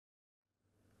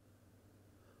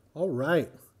All right.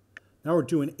 Now we're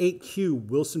doing 8Q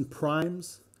Wilson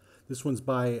primes. This one's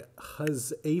by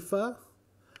Huzaifa.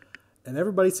 And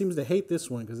everybody seems to hate this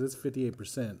one because it's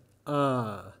 58%.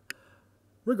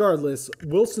 Regardless,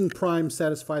 Wilson prime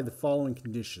satisfied the following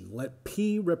condition. Let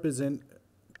P represent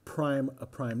a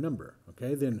prime number.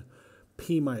 Okay, then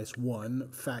P minus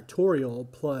 1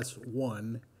 factorial plus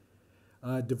 1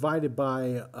 divided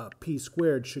by P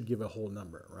squared should give a whole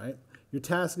number, right? Your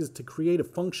task is to create a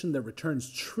function that returns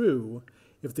true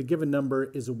if the given number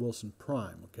is a Wilson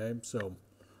prime, okay? So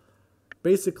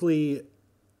basically,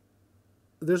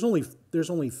 there's only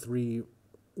 3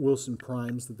 Wilson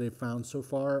primes that they've found so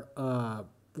far.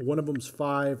 One of them's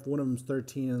 5, one of them's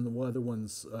 13, and the other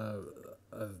one's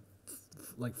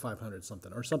like 500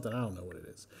 something or something. I don't know what it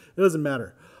is. It doesn't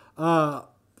matter.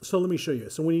 So let me show you.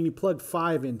 So when you plug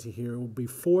 5 into here, it will be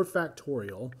 4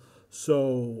 factorial.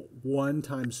 So 1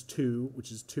 times 2,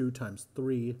 which is 2 times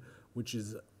 3, which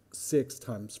is 6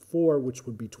 times 4, which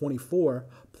would be 24,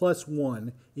 plus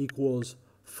 1 equals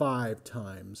 5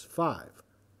 times 5.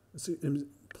 So,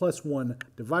 plus 1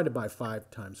 divided by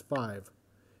 5 times 5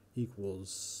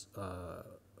 equals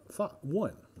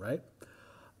 1, right?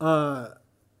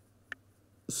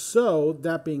 So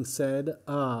that being said,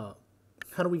 how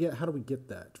do we get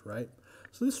that, right?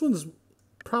 So this one's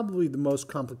probably the most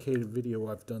complicated video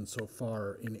I've done so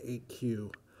far in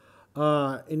 8Q.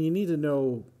 And you need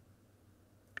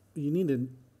to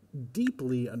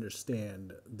deeply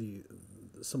understand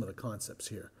some of the concepts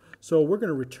here. So we're going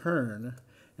to return,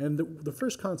 and the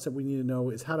first concept we need to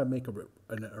know is how to make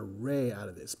an array out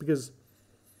of this, because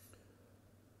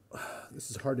this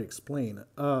is hard to explain.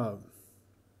 The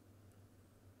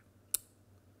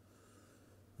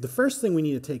first thing we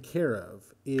need to take care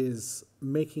of is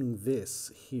making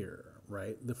this here,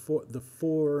 right? The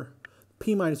 4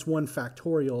 P minus 1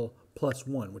 factorial plus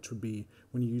 1, which would be,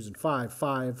 when you're using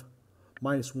 5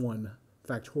 minus 1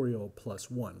 factorial plus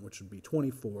 1, which would be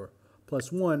 24,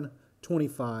 plus 1,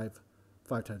 25,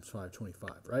 5 times 5, 25,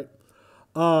 right?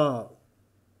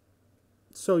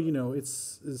 So, you know, that's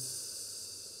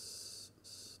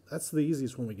the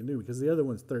easiest one we can do, because the other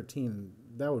one's 13, and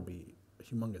that would be a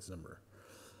humongous number.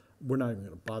 We're not even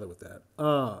going to bother with that.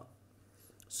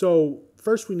 So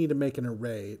first we need to make an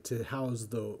array to house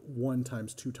the 1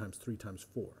 times 2 times 3 times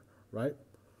 4, right?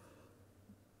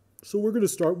 So we're going to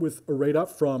start with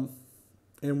Array.from,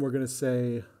 and we're going to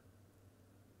say,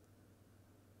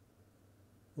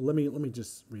 well, let me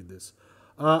just read this.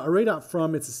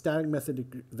 Array.from, it's a static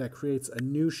method that creates a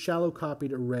new shallow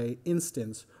copied array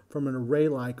instance from an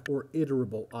array-like or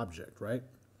iterable object, right?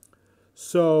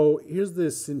 So here's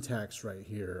the syntax right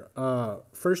here.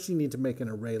 First, you need to make an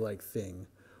array-like thing,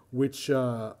 which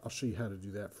I'll show you how to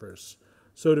do that first.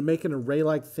 So to make an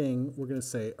array-like thing, we're going to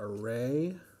say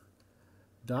array.from,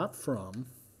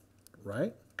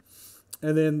 right?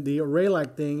 And then the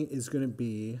array-like thing is going to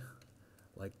be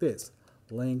like this,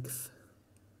 length,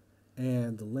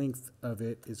 and the length of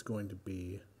it is going to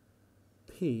be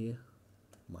P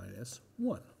minus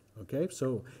 1. Okay,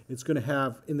 so it's going to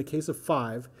have, in the case of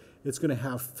 5, it's going to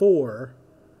have 4.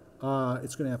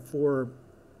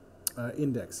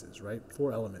 Indexes, right?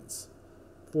 4 elements,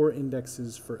 4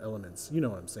 indexes for elements. You know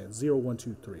what I'm saying? 0, 1,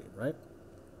 2, 3, right?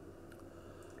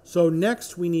 So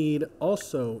next, we need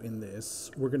also in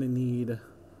this, we're going to need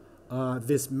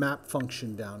this map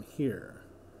function down here,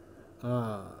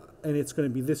 and it's going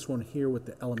to be this one here with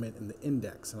the element and the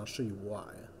index, and I'll show you why.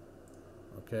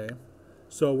 Okay.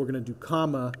 So we're going to do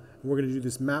comma, and we're going to do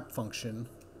this map function,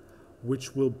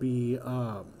 which will be,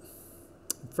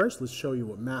 first let's show you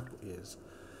what map is.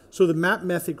 So the map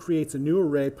method creates a new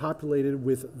array populated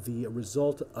with the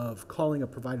result of calling a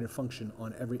provided function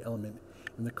on every element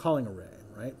in the calling array,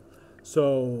 right?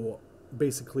 So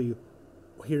basically,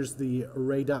 here's the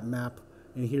array.map,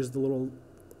 and here's the little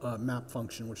map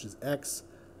function, which is x,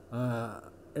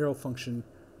 arrow function,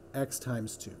 x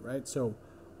times 2, right? So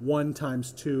 1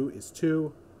 times 2 is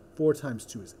 2, 4 times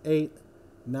 2 is 8,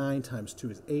 9 times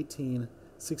 2 is 18,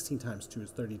 16 times 2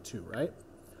 is 32, right?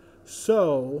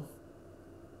 So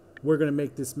we're going to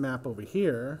make this map over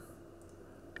here,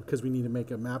 because we need to make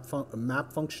a map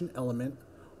function element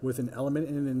with an element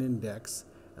and an index.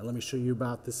 And let me show you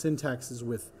about the syntaxes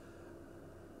with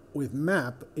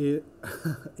map. It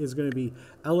is going to be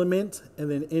element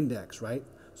and then index, right?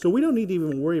 So we don't need to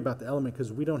even worry about the element,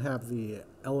 because we don't have the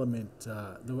element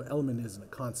isn't a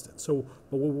constant. So,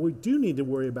 but what we do need to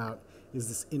worry about is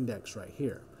this index right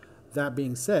here. That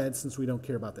being said, since we don't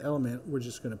care about the element, we're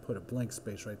just going to put a blank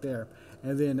space right there.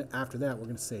 And then after that, we're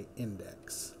going to say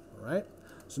index, all right?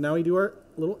 So now we do our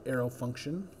little arrow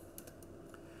function.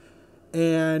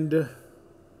 And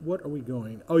what are we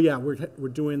going? Oh yeah, we're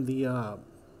doing the,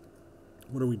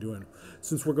 what are we doing?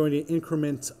 Since we're going to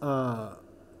increment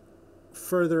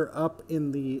further up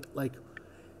in the, like,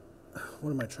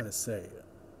 what am I trying to say?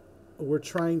 We're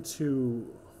trying to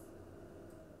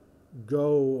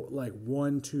go like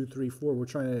 1, 2, 3, 4. We're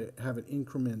trying to have it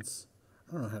increments.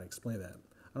 I don't know how to explain that.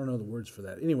 I don't know the words for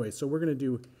that. Anyway, so we're going to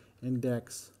do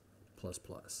index plus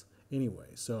plus. Anyway,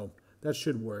 so that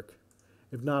should work.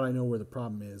 If not, I know where the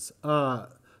problem is.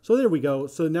 So there we go.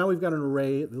 So now we've got an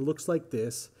array that looks like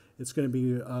this. It's going to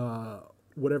be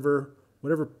whatever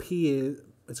p is.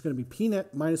 It's going to be p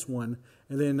net minus 1.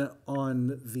 And then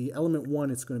on the element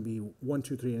 1, it's going to be 1,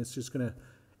 2, 3. And it's just going to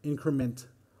increment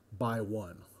by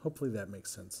 1. Hopefully that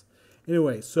makes sense.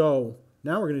 Anyway, so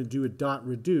now we're going to do a dot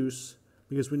reduce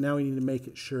because now we need to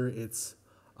make sure it's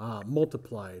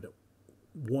multiplied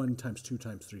 1 times 2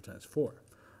 times 3 times 4.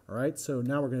 All right, so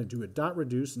now we're going to do a dot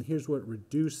reduce, and here's what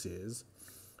reduce is.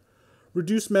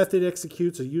 Reduce method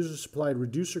executes a user-supplied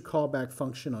reducer callback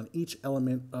function on each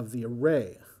element of the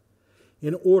array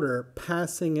in order,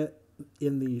 passing it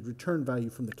in the return value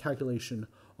from the calculation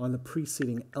on the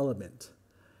preceding element.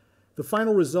 The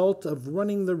final result of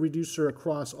running the reducer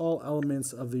across all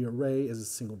elements of the array is a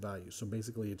single value. So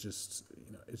basically, it just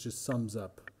sums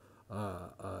up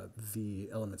the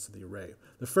elements of the array.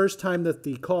 The first time that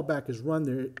the callback is run,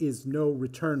 there is no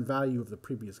return value of the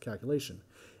previous calculation.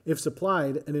 If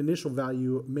supplied, an initial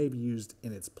value may be used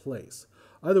in its place.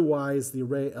 Otherwise, the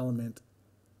array element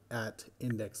at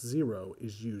index 0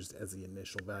 is used as the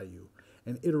initial value,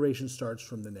 and iteration starts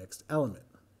from the next element.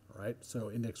 All right,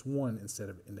 so index 1 instead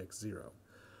of index 0.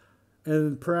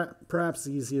 And perhaps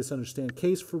the easiest to understand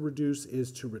case for reduce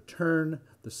is to return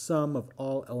the sum of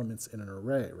all elements in an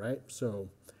array, right? So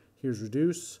here's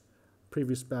reduce,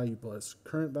 previous value plus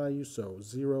current value, so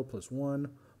 0 plus 1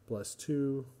 plus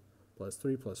 2 plus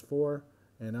 3 plus 4,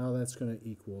 and now that's going to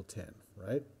equal 10,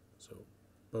 right? So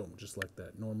boom, just like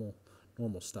that, normal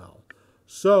style.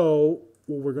 So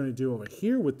what we're going to do over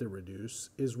here with the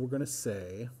reduce is we're going to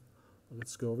say,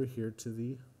 let's go over here to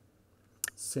the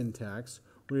syntax.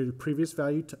 We're going to do previous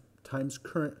value times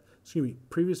current,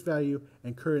 previous value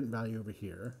and current value over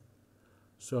here.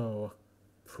 So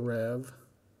prev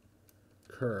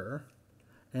cur,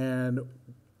 and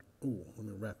let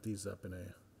me wrap these up in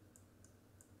a,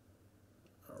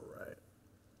 all right,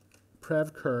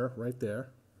 prev cur right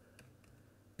there.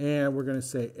 And we're going to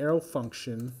say arrow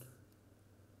function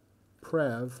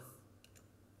prev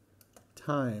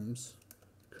times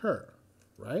cur,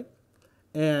 right?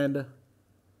 And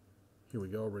here we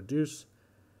go, reduce.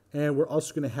 And we're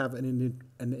also going to have an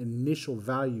initial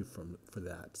value for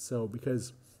that. So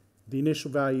because the initial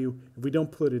value, if we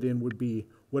don't put it in, would be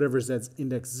whatever's at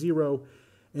index 0.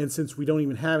 And since we don't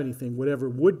even have anything, whatever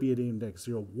would be at index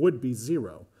 0 would be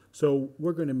 0. So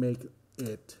we're going to make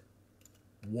it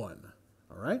 1.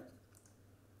 All right?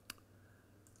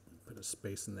 Put a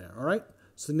space in there. All right?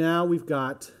 So now we've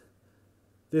got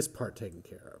this part taken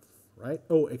care of, right?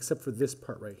 Oh, except for this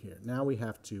part right here. Now we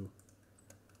have to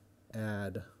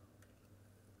add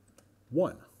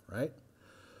 1, right?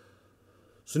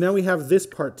 So now we have this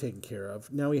part taken care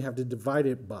of. Now we have to divide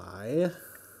it by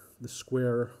the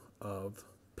square of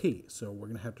p. So we're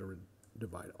going to have to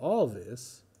divide all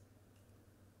this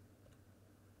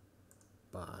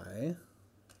by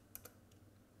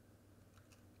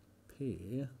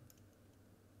p,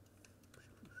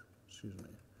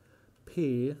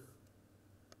 p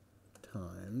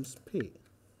times p,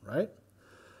 right?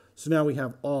 So now we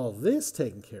have all this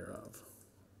taken care of,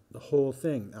 the whole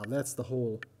thing. Now that's the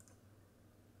whole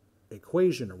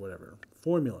equation or whatever,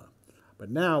 formula. But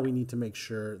now we need to make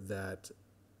sure that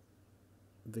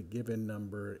the given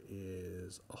number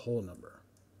is a whole number,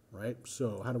 right?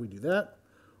 So how do we do that?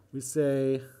 We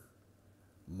say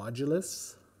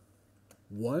modulus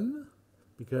 1,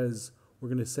 because we're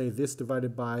going to say this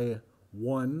divided by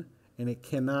 1, and it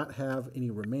cannot have any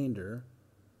remainder,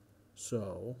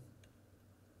 so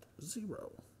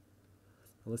 0.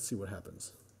 Let's see what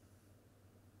happens.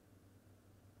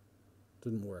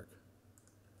 Didn't work.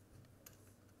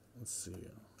 Let's see.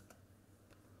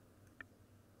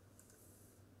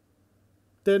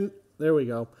 Then there we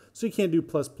go. So you can't do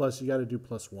plus plus, you got to do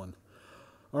plus 1.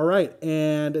 All right,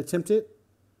 and attempt it.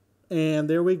 And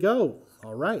there we go.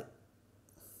 All right.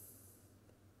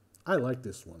 I like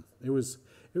this one. It was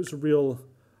a real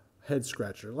head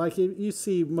scratcher. Like you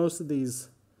see, most of these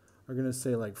are going to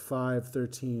say like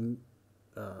 513,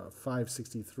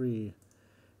 563,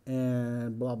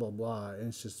 and blah, blah, blah. And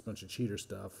it's just a bunch of cheater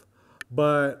stuff.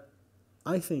 But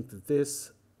I think that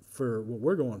this, for what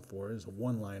we're going for, is a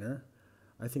one-liner.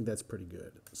 I think that's pretty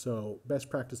good. So best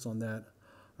practice on that.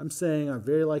 I'm saying I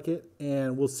very like it,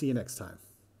 and we'll see you next time.